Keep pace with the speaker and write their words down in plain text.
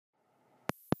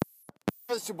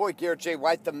This is your boy Garrett J.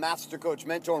 White, the Master Coach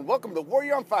Mentor, and welcome to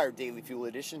Warrior on Fire Daily Fuel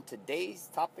Edition. Today's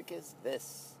topic is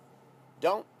this: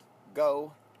 don't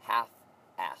go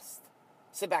half-assed.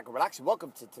 Sit back and relax and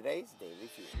welcome to today's Daily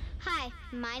Fuel. Hi,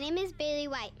 my name is Bailey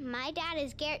White. My dad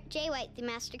is Garrett J. White, the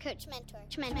Master Coach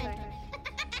Mentor.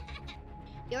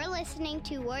 You're listening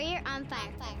to Warrior on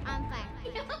Fire.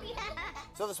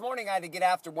 So this morning I had to get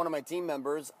after one of my team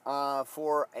members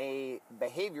for a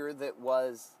behavior that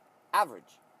was average.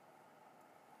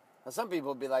 Now, some people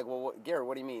would be like, well, Garrett,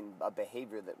 what do you mean a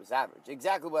behavior that was average?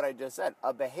 Exactly what I just said,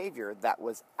 a behavior that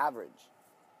was average.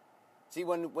 See,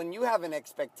 when you have an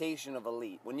expectation of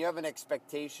elite, when you have an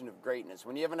expectation of greatness,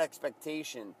 when you have an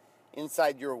expectation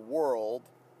inside your world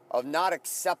of not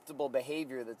acceptable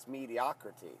behavior that's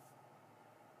mediocrity,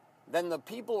 then the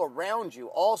people around you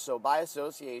also, by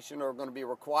association, are going to be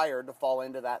required to fall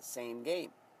into that same game.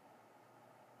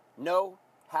 No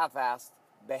half-assed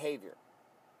behavior.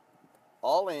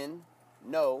 All in,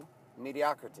 no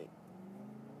mediocrity.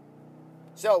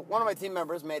 So, one of my team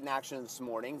members made an action this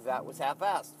morning that was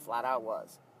half-assed. Flat out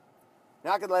was.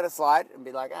 Now, I could let it slide and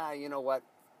be like, you know what?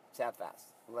 It's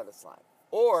half-assed. Let it slide.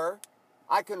 Or,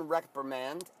 I can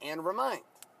reprimand and remind.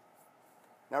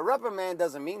 Now, reprimand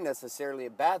doesn't mean necessarily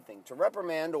a bad thing. To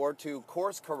reprimand or to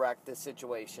course-correct this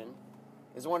situation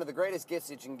is one of the greatest gifts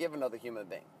that you can give another human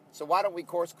being. So, why don't we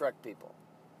course-correct people?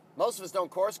 Most of us don't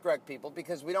course-correct people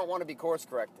because we don't want to be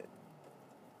course-corrected.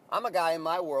 I'm a guy in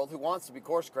my world who wants to be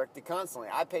course-corrected constantly.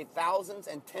 I pay thousands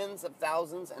and tens of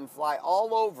thousands and fly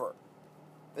all over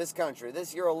this country.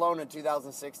 This year alone in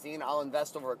 2016, I'll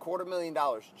invest over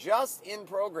 $250,000 just in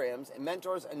programs and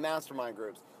mentors and mastermind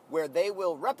groups where they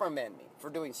will reprimand me for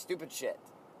doing stupid shit,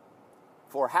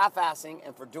 for half-assing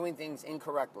and for doing things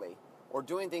incorrectly or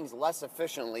doing things less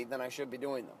efficiently than I should be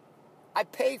doing them. I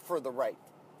pay for the right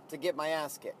to get my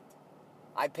ass kicked.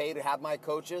 I pay to have my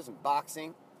coaches in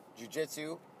boxing,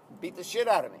 jiu-jitsu, beat the shit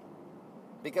out of me.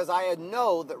 Because I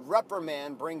know that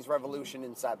reprimand brings revolution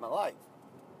inside my life.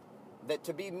 That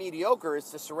to be mediocre is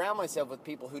to surround myself with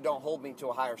people who don't hold me to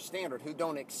a higher standard, who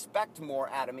don't expect more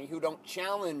out of me, who don't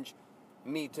challenge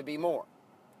me to be more.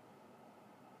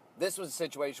 This was a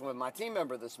situation with my team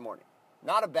member this morning.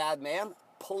 Not a bad man,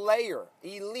 player,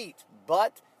 elite,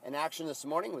 but an action this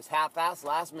morning was half-assed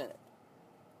last minute.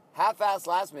 Half-assed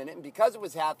last minute, and because it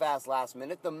was half-assed last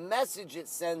minute, the message it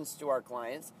sends to our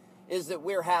clients is that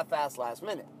we're half-assed last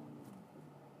minute.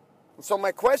 And so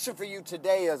my question for you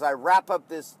today as I wrap up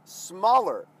this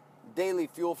smaller daily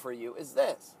fuel for you is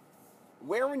this: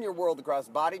 where in your world across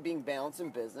body, being, balance,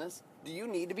 and business do you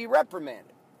need to be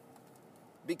reprimanded?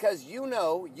 Because you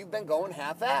know you've been going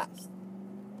half-assed.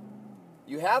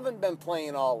 You haven't been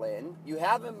playing all in. You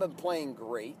haven't been playing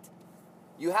great.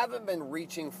 You haven't been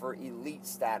reaching for elite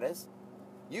status.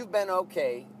 You've been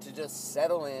okay to just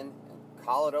settle in and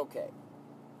call it okay.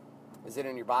 Is it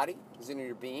in your body? Is it in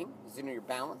your being? Is it in your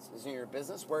balance? Is it in your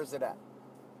business? Where is it at?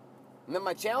 And then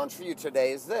my challenge for you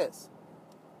today is this: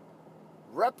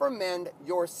 reprimand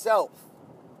yourself.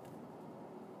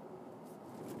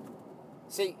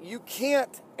 See, you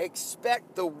can't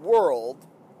expect the world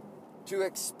to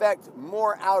expect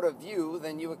more out of you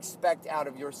than you expect out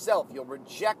of yourself. You'll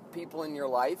reject people in your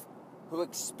life who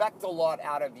expect a lot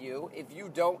out of you if you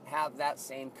don't have that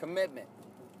same commitment.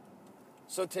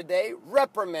 So today,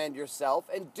 reprimand yourself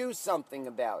and do something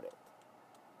about it.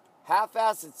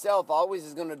 Half-assed itself always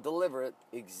is going to deliver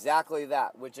exactly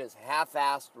that, which is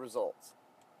half-assed results.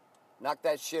 Knock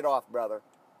that shit off, brother.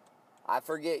 I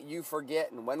forget, you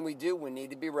forget, and when we do, we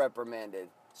need to be reprimanded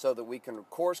so that we can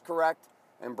course correct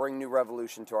and bring new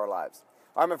revolution to our lives.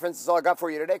 All right, my friends, that's all I got for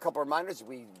you today. A couple reminders.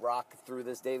 We rock through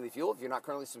this daily fuel. If you're not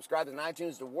currently subscribed on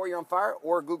iTunes to Warrior on Fire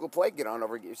or Google Play, get on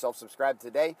over and get yourself subscribed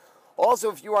today.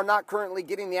 Also, if you are not currently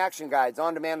getting the action guides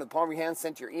on demand in the palm of your hand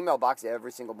sent to your email box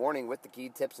every single morning with the key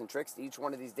tips and tricks to each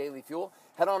one of these daily fuel,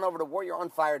 head on over to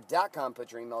warrioronfire.com,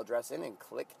 put your email address in, and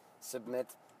click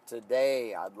submit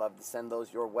today. I'd love to send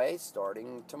those your way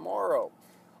starting tomorrow.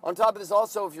 On top of this,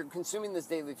 also, if you're consuming this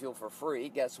daily fuel for free,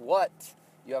 guess what?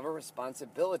 You have a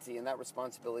responsibility, and that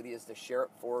responsibility is to share it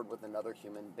forward with another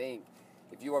human being.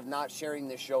 If you are not sharing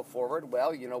this show forward,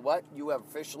 well, you know what? You have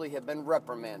officially have been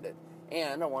reprimanded.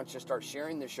 And I want you to start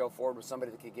sharing this show forward with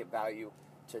somebody that could get value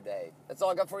today. That's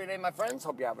all I got for you today, my friends.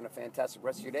 Hope you're having a fantastic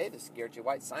rest of your day. This is Garrett J.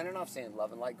 White signing off, saying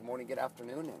love and light, good morning, good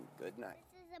afternoon, and good night.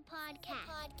 This is a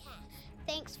podcast.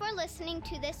 Thanks for listening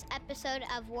to this episode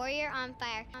of Warrior on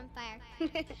Fire.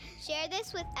 Share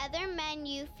this with other men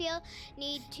you feel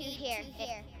need to hear.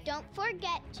 Don't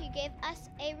forget to give us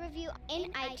a review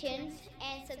in iTunes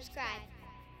and subscribe.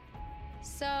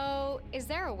 So, is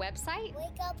there a website?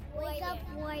 Wake Up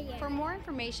Warrior. For more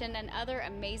information and other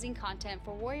amazing content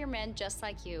for warrior men just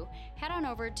like you, head on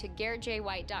over to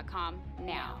GarrettJWhite.com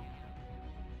now.